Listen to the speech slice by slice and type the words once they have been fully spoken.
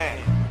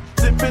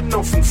dipping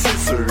on some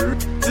scissor.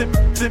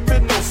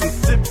 Dipping on some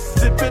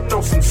dipping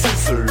on some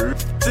scissor.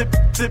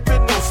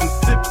 Dipping on some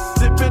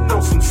dipping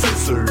on some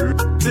scissor.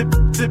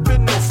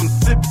 Dipping on some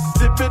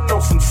dipping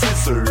on some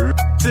scissor.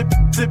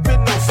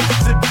 Dipping on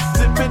some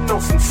dipping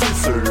on some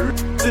scissor.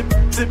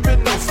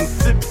 Dipping on some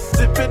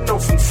dipping on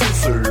some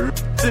scissor.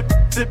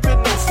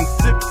 Dipping on some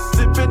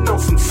dipping on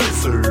some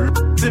scissor.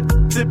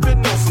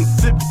 Dipping on some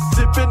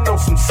dipping on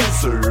some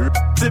scissor.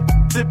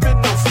 Dipping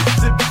on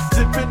some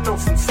dipping on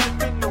some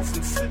sipping on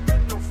some sipping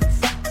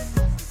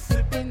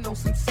on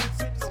some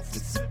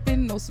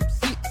sipping on some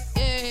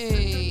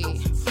Hey,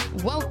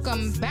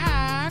 welcome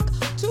back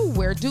to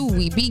Where Do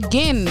We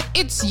Begin?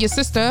 It's your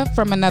sister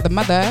from another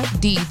mother,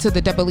 D to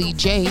the double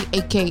E-J,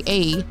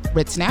 aka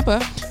Red Snapper.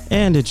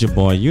 And it's your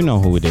boy, you know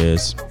who it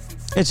is.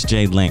 It's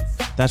Jay Link.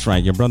 That's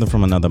right, your brother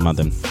from another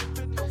mother.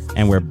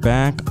 And we're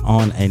back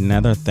on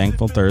another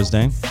Thankful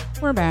Thursday.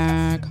 We're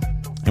back.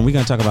 And we're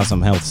going to talk about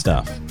some health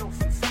stuff.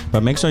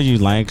 But make sure you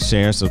like,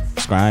 share,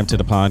 subscribe to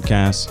the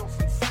podcast.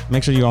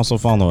 Make sure you also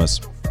follow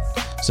us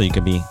so you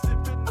can be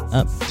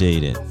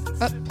updated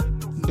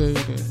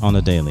on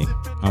the daily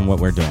on what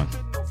we're doing.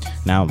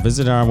 Now,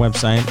 visit our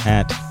website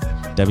at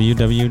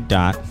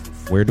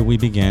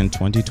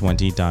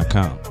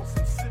www.wheredowebegin2020.com.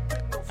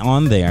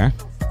 On there,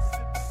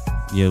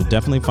 you'll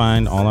definitely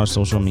find all our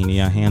social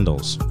media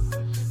handles.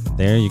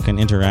 There you can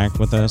interact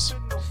with us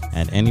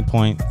at any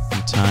point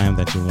in time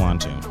that you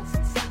want to.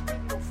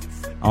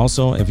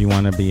 Also, if you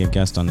want to be a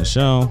guest on the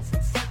show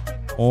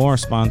or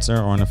sponsor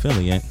or an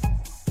affiliate,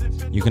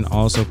 you can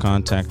also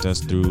contact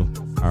us through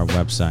our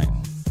website.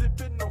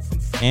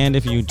 And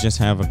if you just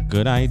have a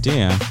good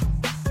idea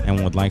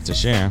and would like to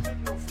share,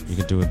 you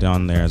can do it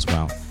down there as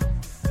well.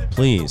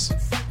 Please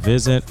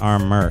visit our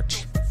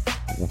merch.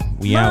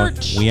 We out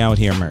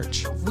here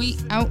merch. We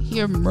out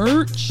here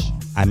merch.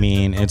 I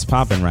mean, it's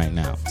popping right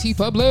now.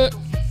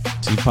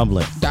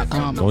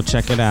 tpublic.com. Go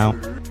check it out.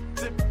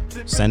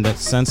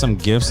 Send some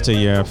gifts to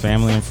your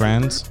family and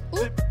friends.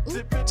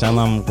 Tell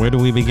them, where do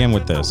we begin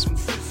with this?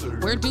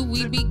 Where do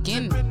we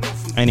begin?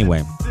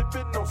 Anyway,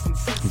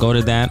 go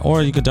to that,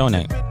 or you could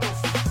donate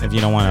if you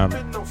don't want to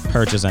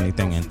purchase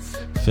anything and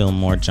fill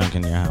more junk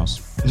in your house.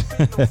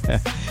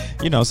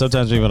 You know,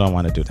 sometimes people don't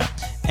want to do that.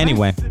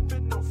 Anyway,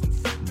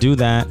 do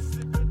that.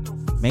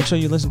 Make sure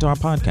you listen to our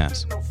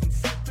podcast.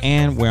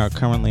 And we are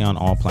currently on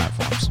all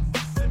platforms.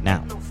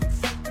 Now,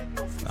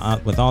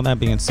 with all that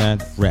being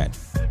said, Red,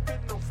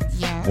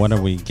 yes. What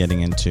are we getting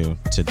into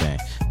today?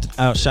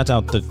 Shout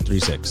out to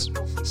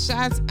 3-6.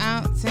 Shout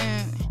out to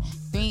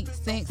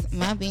 3-6,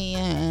 my baby.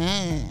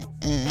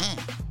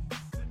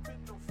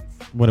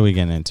 What are we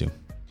getting into?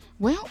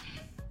 Well,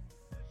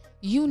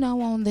 you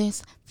know, on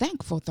this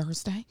Thankful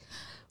Thursday,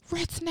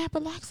 Red Snapper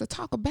likes to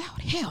talk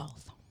about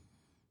health.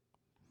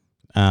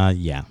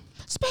 Yeah.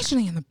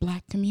 Especially in the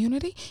black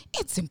community,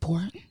 it's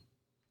important.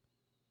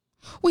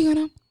 We're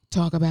going to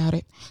talk about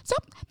it. So,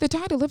 the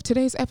title of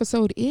today's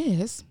episode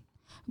is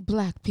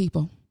Black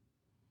People.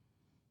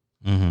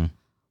 Mm-hmm.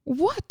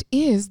 What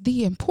is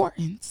the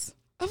importance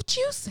of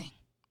juicing?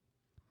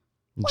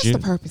 What's the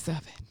purpose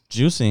of it?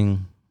 Juicing.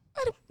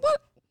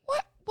 What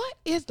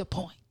is the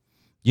point?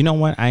 You know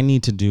what? I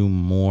need to do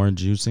more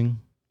juicing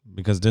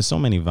because there's so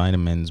many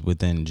vitamins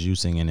within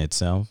juicing in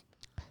itself.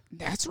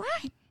 That's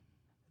right.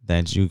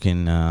 That you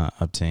can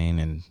obtain.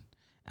 And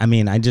I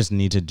mean, I just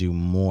need to do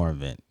more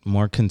of it,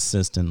 more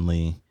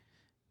consistently,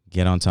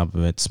 get on top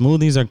of it.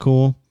 Smoothies are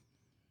cool,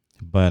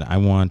 but I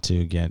want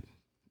to get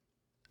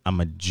a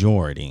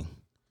majority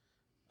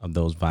of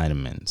those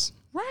vitamins.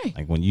 Right.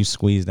 Like when you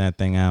squeeze that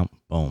thing out,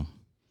 boom,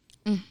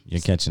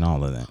 you're catching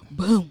all of that.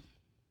 Boom.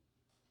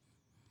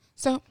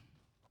 So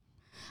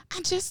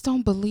I just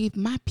don't believe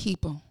my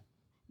people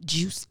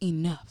juice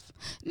enough.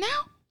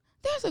 Now,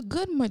 there's a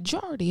good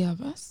majority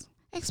of us,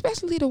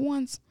 especially the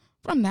ones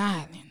from the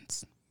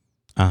islands.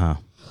 Uh-huh.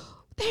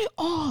 They're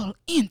all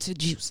into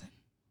juicing.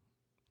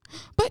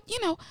 But,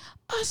 you know,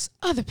 us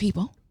other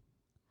people,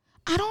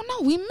 I don't know,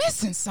 we're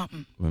missing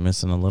something. We're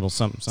missing a little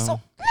something. So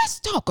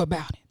let's talk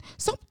about it.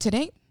 So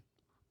today,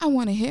 I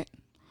want to hit,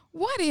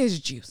 what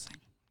is juicing?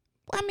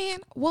 I mean,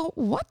 well,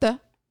 what the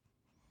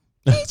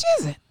H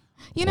is it?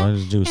 You know, what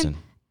is juicing?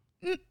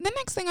 The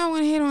next thing I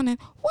want to hit on is,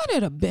 what are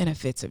the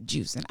benefits of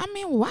juicing? I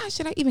mean, why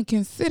should I even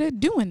consider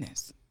doing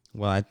this?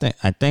 Well, I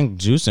think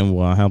juicing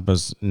will help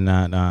us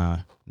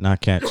not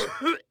catch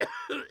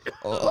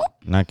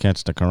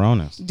the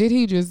coronas. Did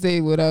he just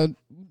say Did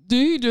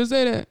he just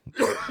say that?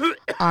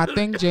 I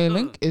think Jay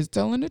Link is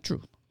telling the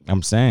truth.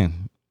 I'm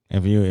saying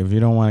if you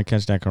don't want to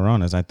catch that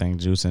coronas, I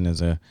think juicing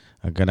is a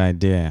good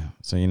idea.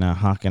 So you're not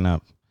hawking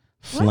up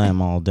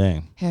phlegm all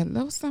day.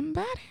 Hello,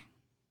 somebody.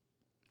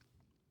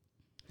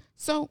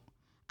 So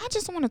I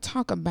just want to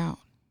talk about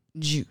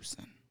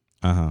juicing.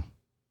 Uh-huh.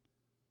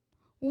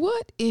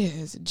 What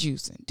is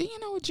juicing? Do you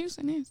know what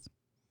juicing is?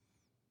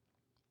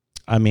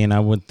 I mean, I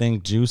would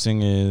think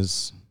juicing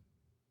is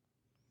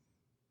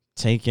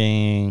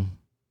taking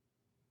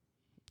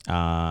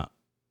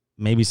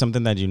maybe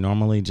something that you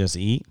normally just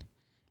eat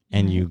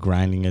and you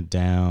grinding it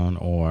down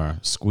or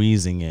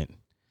squeezing it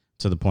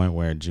to the point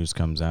where juice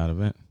comes out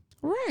of it.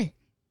 Right.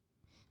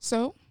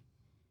 So,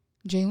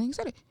 Jaylene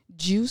said it.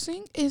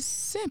 Juicing is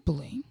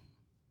simply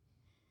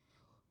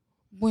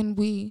when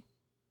we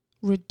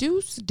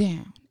reduce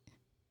down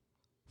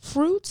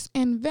fruits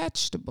and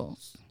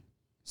vegetables,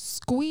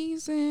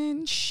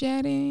 squeezing,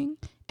 shedding,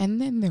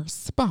 and then they're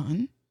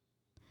spun,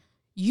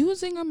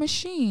 using a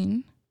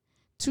machine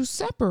to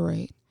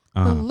separate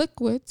the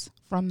liquids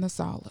from the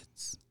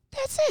solids.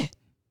 That's it.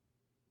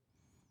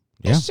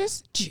 Yeah. It's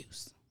just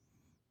juice.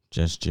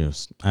 Just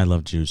juice. I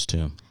love juice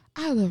too.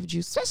 I love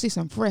juice, especially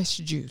some fresh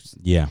juice.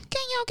 Yeah.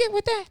 Can y'all get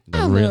with that? The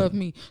I real- love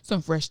me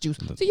some fresh juice.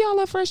 Do y'all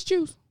love fresh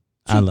juice?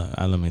 I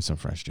love me some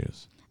fresh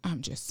juice.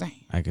 I'm just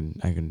saying. I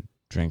can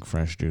drink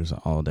fresh juice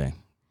all day.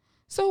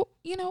 So,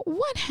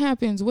 what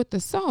happens with the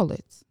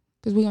solids?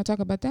 Because we're going to talk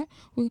about that.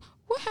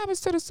 What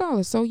happens to the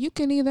solids? So you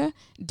can either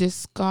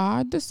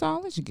discard the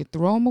solids, you could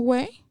throw them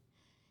away,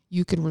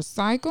 you could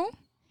recycle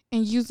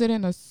and use it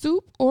in a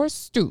soup or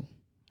stew.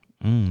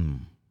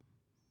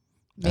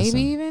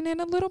 Maybe even in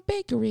a little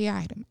bakery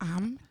item.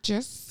 I'm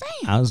just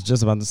saying. I was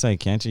just about to say,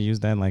 can't you use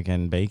that like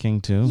in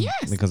baking too?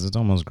 Yes. Because it's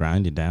almost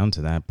grinded down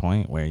to that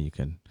point where you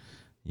could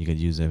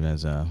use it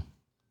as a,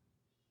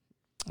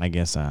 I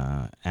guess,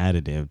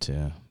 additive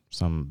to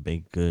some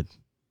baked good.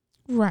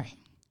 Right.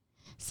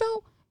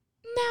 So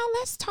now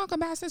let's talk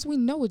about, since we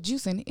know what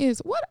juicing is,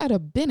 what are the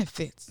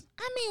benefits?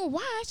 I mean,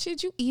 why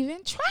should you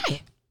even try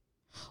it?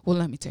 Well,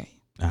 let me tell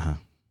you.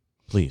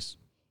 Please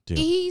do.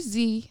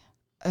 Easy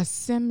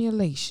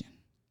assimilation.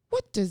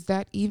 What does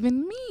that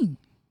even mean?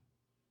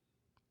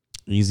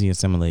 Easy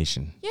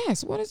assimilation.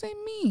 Yes, what does it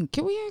mean?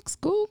 Can we ask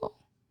Google?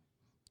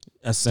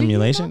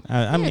 Assimilation? Do you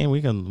know? I mean,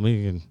 we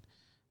can,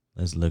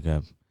 let's look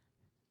up.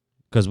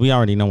 Because we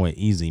already know what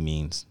easy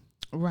means.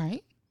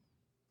 Right.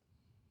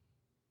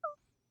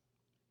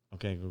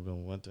 Okay, Google,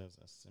 what does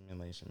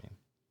assimilation mean?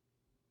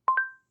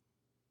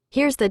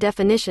 Here's the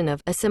definition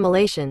of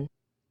assimilation: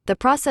 the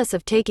process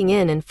of taking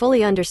in and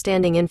fully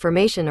understanding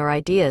information or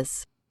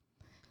ideas.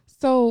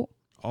 So,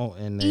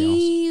 and they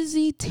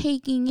easy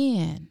taking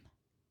in.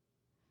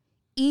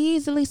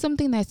 Easily,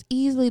 something that's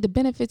easily, the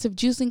benefits of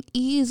juicing,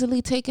 easily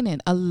taken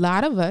in. A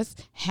lot of us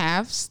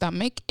have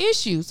stomach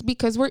issues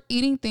because we're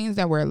eating things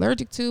that we're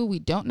allergic to. We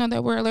don't know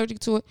that we're allergic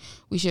to it.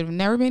 We should have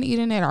never been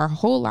eating it our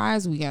whole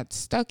lives. We got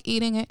stuck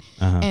eating it,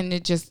 and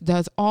it just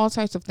does all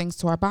types of things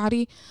to our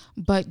body.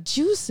 But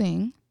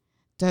juicing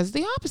does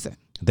the opposite.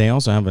 They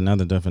also have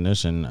another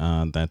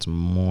definition that's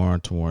more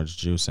towards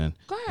juicing.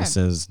 Go It ahead.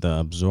 says the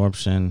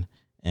absorption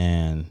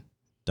and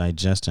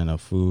digestion of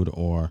food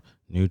or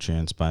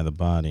nutrients by the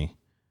body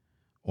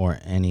or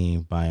any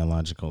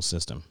biological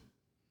system.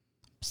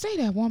 Say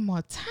that one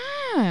more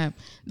time.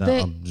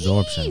 The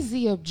absorption.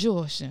 Easy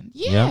absorption.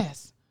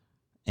 Yes.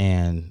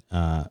 And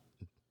the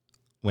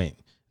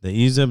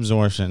easy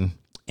absorption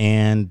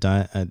and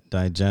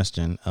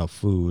digestion of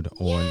food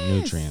or Yes.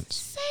 nutrients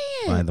Say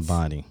it. by the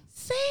body.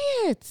 Say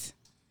it.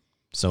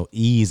 So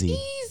easy.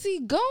 Easy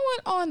going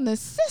on the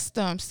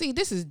system. See,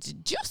 this is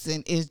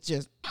juicing is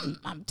just,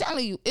 I'm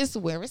telling you, it's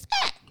where it's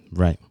at.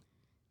 Right.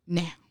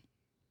 Now,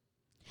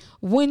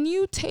 when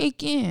you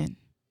take in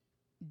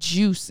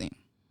juicing,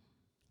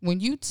 when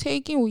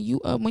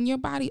your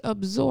body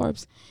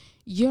absorbs,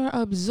 you're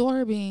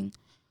absorbing,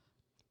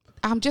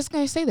 I'm just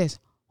going to say this,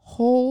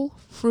 whole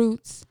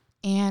fruits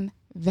and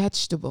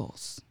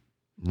vegetables.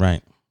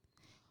 Right.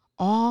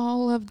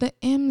 All of the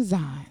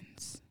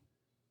enzymes,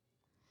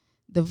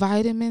 the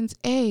vitamins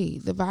A,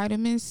 the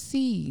vitamin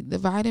C, the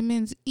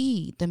vitamins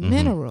E, the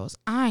minerals,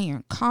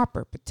 iron,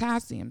 copper,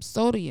 potassium,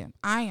 sodium,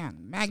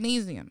 iron,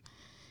 magnesium.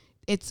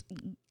 It's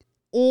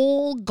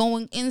all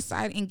going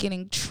inside and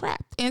getting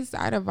trapped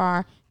inside of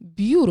our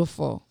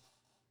beautiful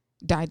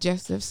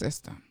digestive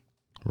system.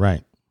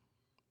 Right.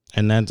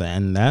 And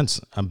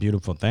that's a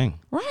beautiful thing.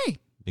 Right.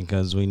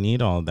 Because we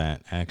need all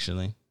that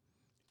actually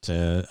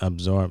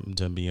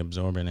to be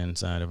absorbing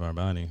inside of our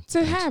body.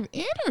 To have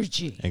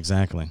energy.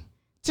 Exactly.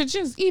 To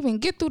just even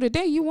get through the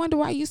day. You wonder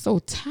why you're so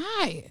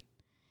tired.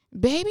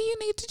 Baby, you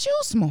need to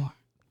juice more.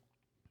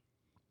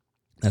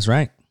 That's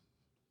right.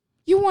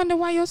 You wonder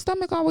why your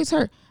stomach always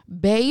hurt.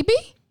 Baby,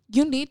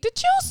 you need to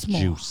juice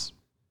more. Juice.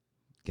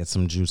 Get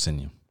some juice in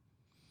you.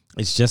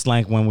 It's just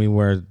like when we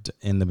were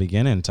in the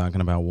beginning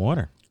talking about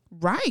water.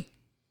 Right.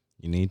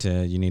 You need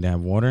to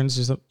have water in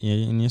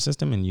your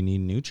system, and you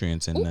need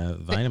nutrients and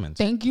vitamins.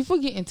 Thank you for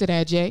getting to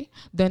that, Jay.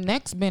 The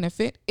next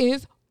benefit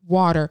is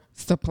water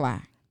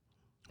supply.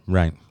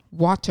 Right.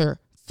 Water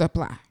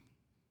supply.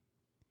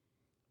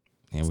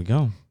 Here we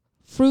go.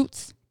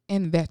 Fruits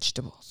and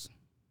vegetables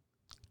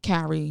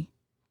carry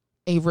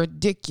a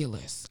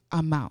ridiculous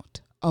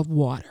amount of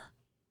water.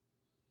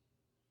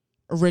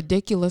 A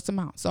ridiculous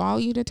amount. So all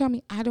you to tell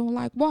me I don't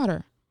like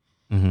water.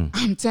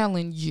 I'm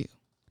telling you,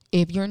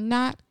 if you're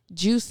not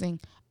juicing,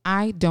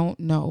 I don't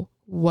know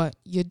what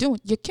you're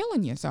doing. You're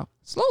killing yourself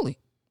slowly.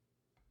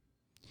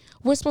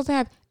 We're supposed to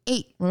have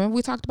 8. Remember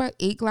we talked about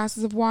 8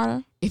 glasses of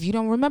water? If you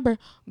don't remember,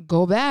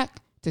 go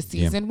back to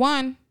season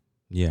 1.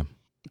 Yeah.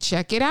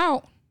 Check it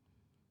out.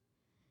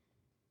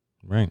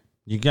 Right.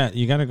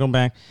 You got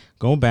to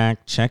go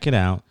back, check it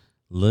out,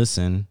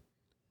 listen,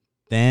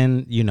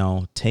 then,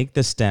 take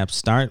the steps.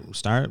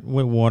 Start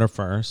with water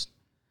first,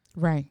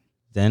 Right.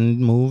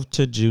 then move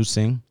to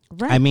juicing.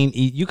 Right. I mean,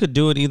 you could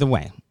do it either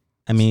way.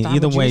 I mean, Start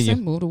either with way, juicing,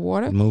 you move to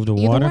water. move to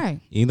Either water. way.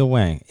 Either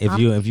way,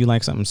 if you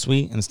like something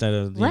sweet instead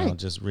of Right.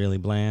 just really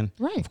bland,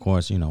 Right. of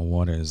course,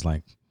 water is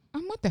like,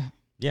 I'm with that.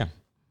 yeah.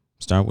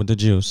 Start with the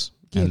juice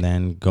Get and it.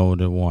 then go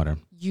to water.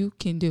 You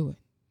can do it.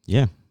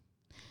 Yeah.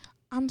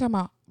 I'm talking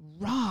about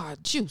raw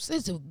juice.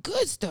 It's the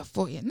good stuff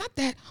for you. Not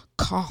that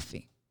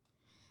coffee.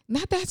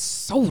 Not that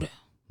soda.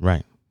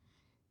 Right.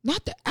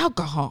 Not the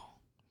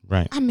alcohol.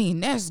 Right. I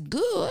mean, that's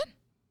good.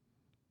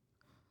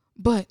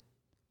 But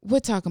we're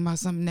talking about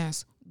something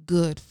that's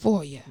good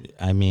for you.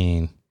 I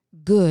mean,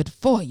 Good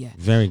for you.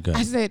 very good.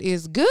 I said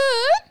it's good,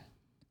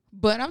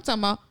 but I'm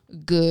talking about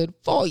good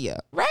for you,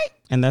 right?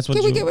 And that's what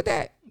Can you we get with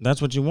that?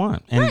 That's what you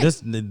want. And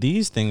Right.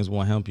 these things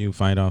will help you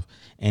fight off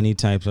any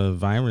types of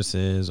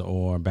viruses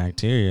or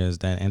bacteria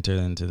that enter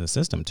into the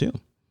system too.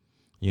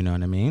 You know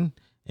what I mean?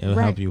 It'll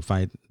Right. help you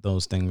fight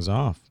those things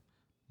off.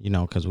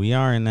 Because we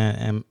are in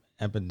that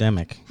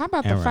epidemic. How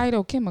about era. the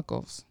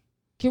phytochemicals?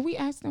 Can we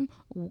ask them?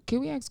 Can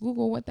we ask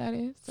Google what that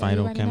is? so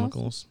everybody knows?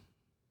 Phytochemicals?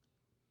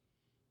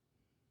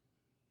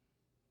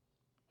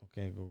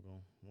 Okay,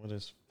 Google. What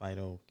is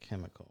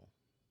phytochemical?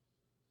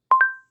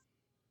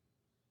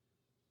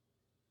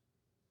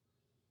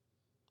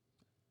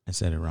 I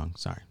said it wrong.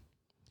 Sorry.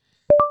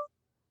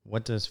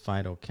 What does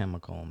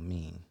phytochemical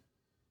mean?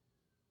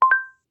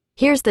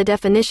 Here's the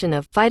definition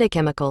of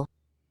phytochemical.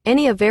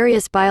 Any of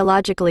various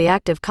biologically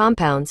active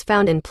compounds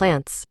found in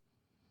plants.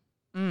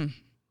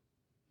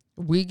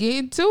 We get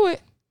into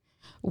it.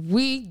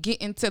 We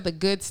get into the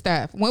good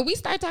stuff. When we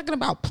start talking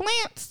about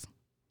plants,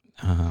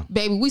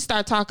 baby, we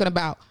start talking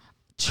about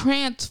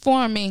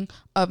transforming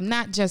of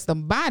not just the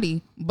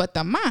body, but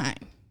the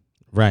mind.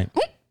 Right.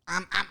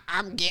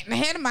 I'm getting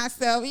ahead of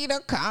myself.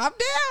 Calm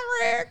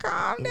down, Red.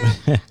 Calm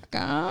down.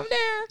 Calm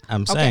down.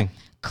 I'm saying.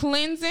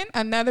 Cleansing,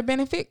 another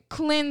benefit,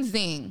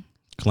 cleansing.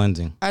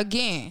 Cleansing.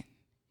 Again,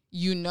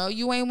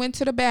 you ain't went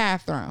to the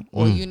bathroom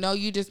or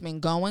you just been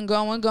going.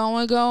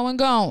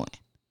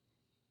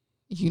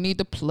 You need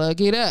to plug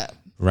it up.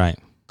 Right.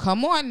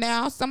 Come on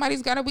now.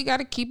 We got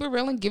to keep it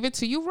real and give it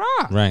to you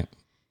raw. Right.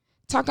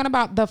 Talking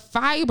about the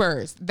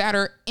fibers that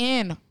are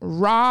in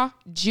raw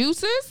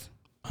juices.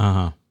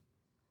 Talking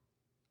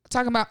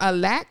about a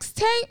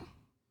laxative.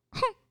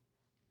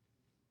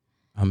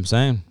 I'm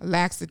saying.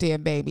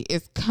 Laxative, baby,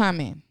 is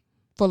coming.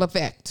 Full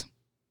effect.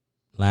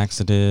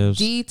 Laxatives.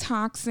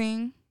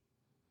 Detoxing.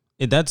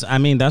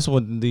 That's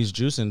what these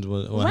juicings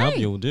will help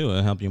you do.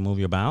 It'll help you move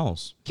your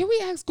bowels. Can we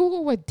ask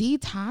Google what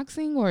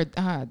detoxing or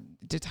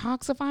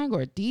detoxifying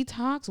or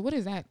detox? What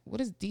is that? What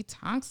does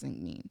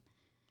detoxing mean?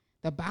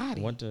 The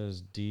body. What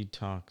does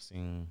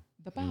detoxing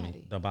The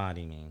body. The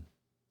body mean?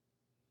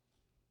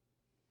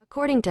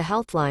 According to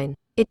Healthline,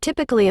 it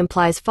typically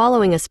implies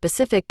following a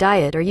specific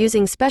diet or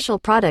using special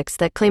products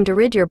that claim to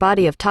rid your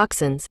body of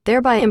toxins,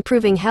 thereby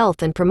improving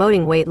health and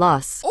promoting weight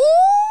loss. Ooh,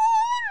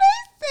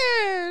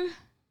 listen.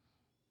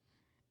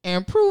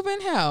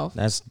 Improving health.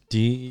 That's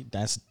Promoting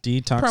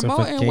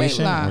weight detoxification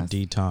or loss.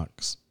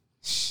 detox.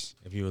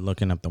 If you were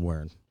looking up the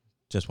word,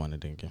 just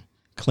wanted to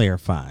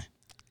clarify.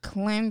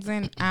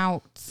 Cleansing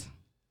out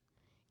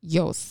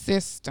your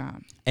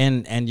system.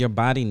 And your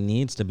body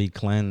needs to be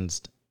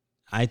cleansed.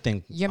 I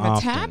think Your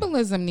often.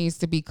 metabolism needs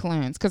to be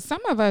cleansed because some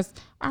of us,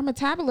 our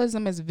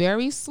metabolism is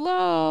very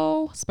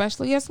slow,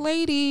 especially us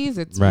ladies.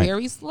 It's Right.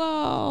 very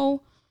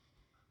slow.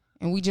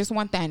 And we just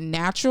want that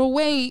natural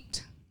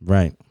weight.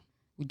 Right.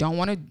 We don't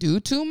want to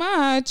do too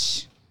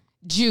much.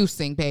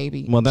 Juicing,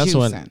 baby. Well, that's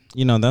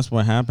Juicing. that's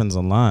what happens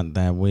a lot,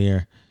 that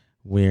we're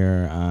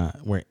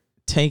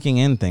taking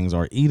in things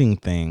or eating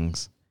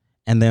things,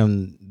 and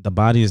then the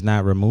body is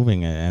not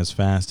removing it as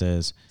fast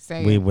as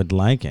Say we it. would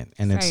like it,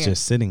 and Say it's it.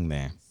 just sitting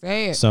there.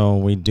 Say it. So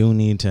we do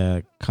need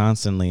to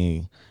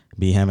constantly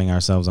be having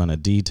ourselves on a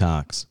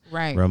detox,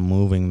 Right.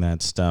 removing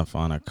that stuff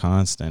on a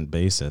constant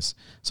basis,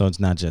 so it's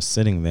not just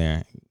sitting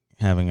there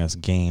having us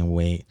gain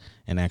weight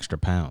and extra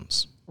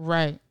pounds.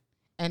 Right.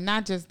 And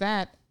not just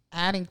that,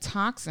 adding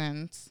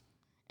toxins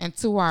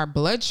into our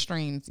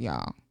bloodstreams,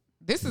 y'all.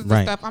 This is the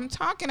Right. stuff I'm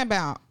talking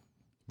about.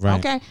 Right.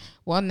 Okay.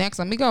 Well, next,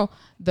 let me go.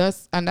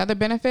 Another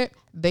benefit,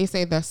 they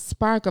say the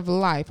spark of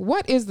life.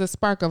 What is the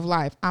spark of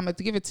life? I'm going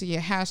to give it to you.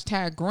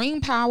 Hashtag green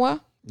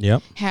power.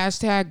 Yep.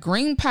 Hashtag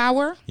green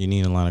power. You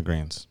need a lot of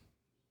greens.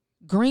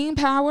 Green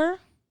power.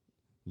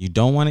 You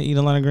don't want to eat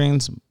a lot of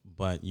greens,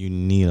 but you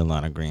need a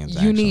lot of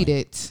greens. You need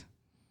it.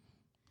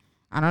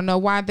 I don't know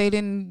why they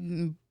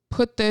didn't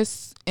put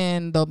this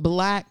in the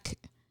black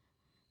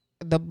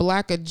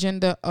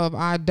agenda of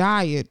our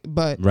diet,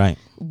 but Right.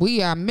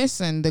 we are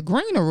missing the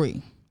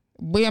greenery.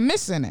 We are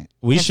missing it.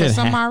 We and should for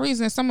some ha- odd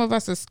reason, some of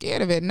us are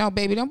scared of it. No,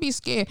 baby, don't be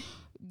scared.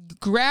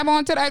 Grab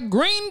onto that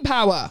green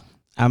power.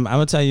 I'm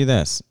gonna tell you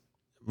this.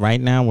 Right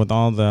now, with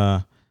all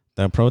the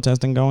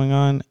protesting going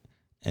on,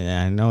 and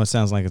I know it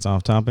sounds like it's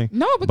off topic.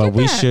 No, but but get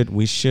we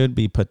that. should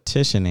be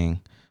petitioning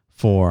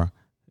for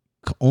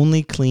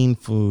only clean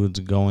foods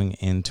going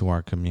into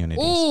our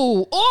communities.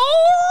 Ooh.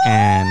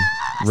 And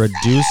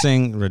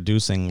reducing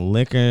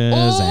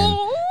liquors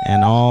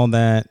and all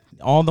that,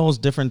 all those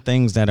different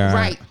things that are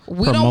Right.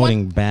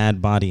 promoting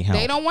bad body health.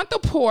 They don't want the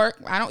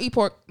pork. I don't eat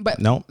pork, but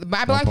Nope, my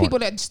no black pork. people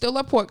that still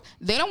love pork,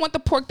 they don't want the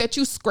pork that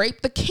you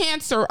scrape the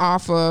cancer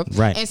off of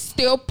Right. and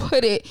still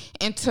put it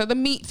into the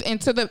meat,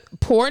 into the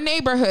poor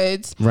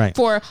neighborhoods. Right.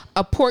 For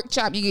a pork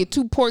chop, you get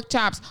 2 pork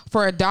chops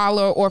for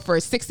 $1 or for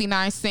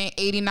 69 cents,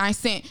 89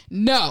 cents.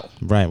 No,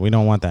 Right. We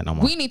don't want that no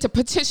more. we need to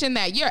petition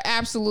that. You're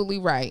absolutely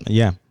right.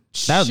 Yeah.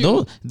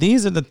 Shoot.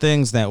 These are the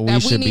things that we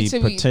That should need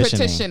be to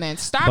petitioning.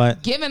 Stop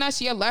But- giving us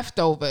your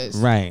leftovers.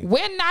 Right.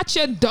 We're not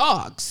your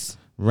dogs.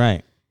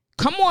 Right.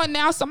 Come on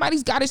now.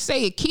 Somebody's got to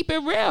say it. Keep it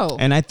real.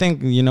 And I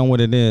think, you know what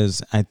it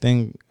is? I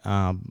think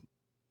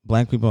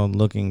black people are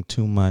looking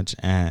too much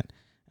at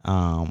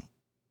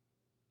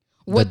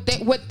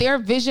what their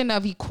vision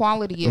of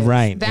equality is.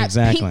 Right, That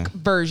exactly. pink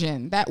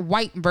version, that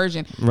white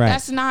version. Right.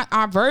 That's not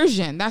our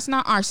version. That's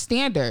not our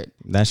standard.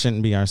 that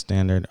shouldn't be our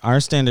standard. Our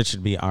standard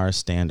should be our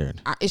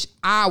standard. It's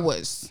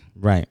ours.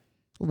 Right.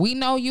 We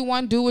know you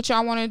want to do what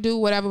y'all want to do,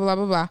 whatever, blah,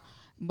 blah, blah.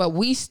 But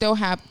we still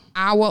have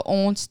our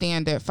own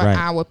standard for Right.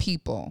 our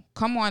people.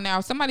 Come on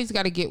now. Somebody's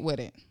got to get with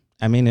it.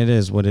 I mean, it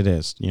is what it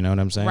is. You know what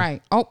I'm saying?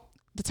 Right. Oh,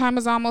 the time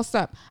is almost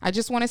up. I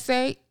just want to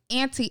say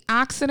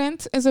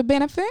antioxidants is a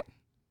benefit.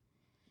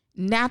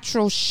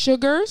 Natural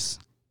sugars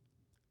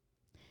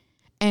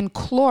and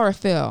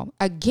chlorophyll.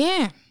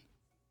 Again,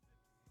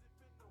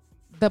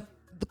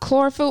 the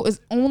chlorophyll is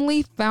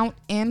only found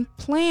in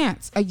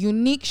plants, a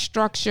unique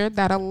structure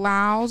that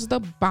allows the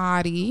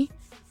body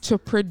to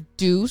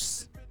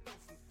produce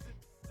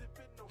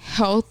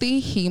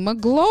healthy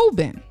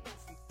hemoglobin,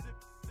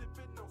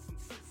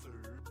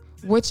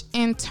 which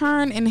in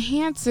turn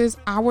enhances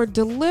our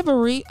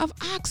delivery of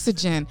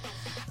oxygen.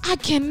 I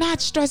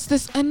cannot stress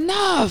this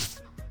enough.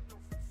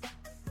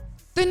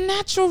 The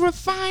natural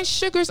refined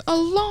sugars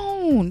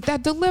alone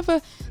that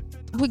deliver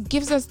what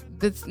gives us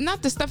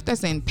not the stuff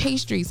that's in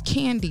pastries,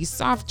 candies,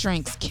 soft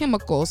drinks,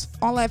 chemicals,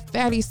 all that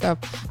fatty stuff.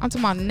 I'm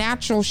talking about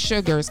natural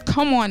sugars.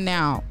 Come on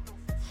now,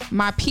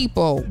 my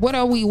people. What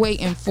are we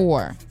waiting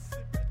for?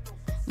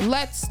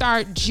 Let's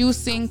start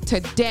juicing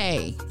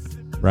today.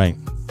 Right.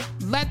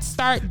 Let's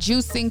start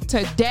juicing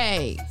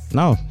today.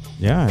 No.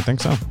 Yeah, I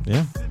think so.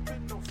 Yeah.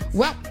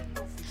 Well,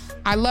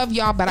 I love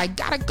y'all, but I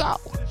gotta go.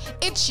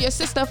 It's your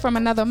sister from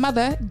another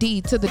mother,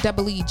 D to the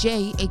double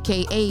EJ,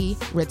 aka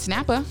Red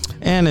Snapper.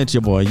 And it's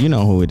your boy. You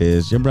know who it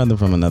is. Your brother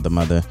from another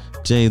mother,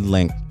 Jay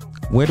Link.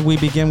 Where do we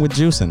begin with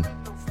juicing?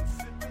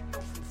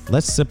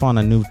 Let's sip on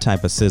a new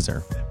type of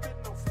scissor.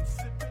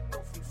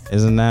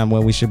 Isn't that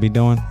what we should be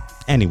doing?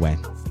 Anyway,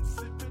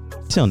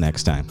 till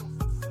next time.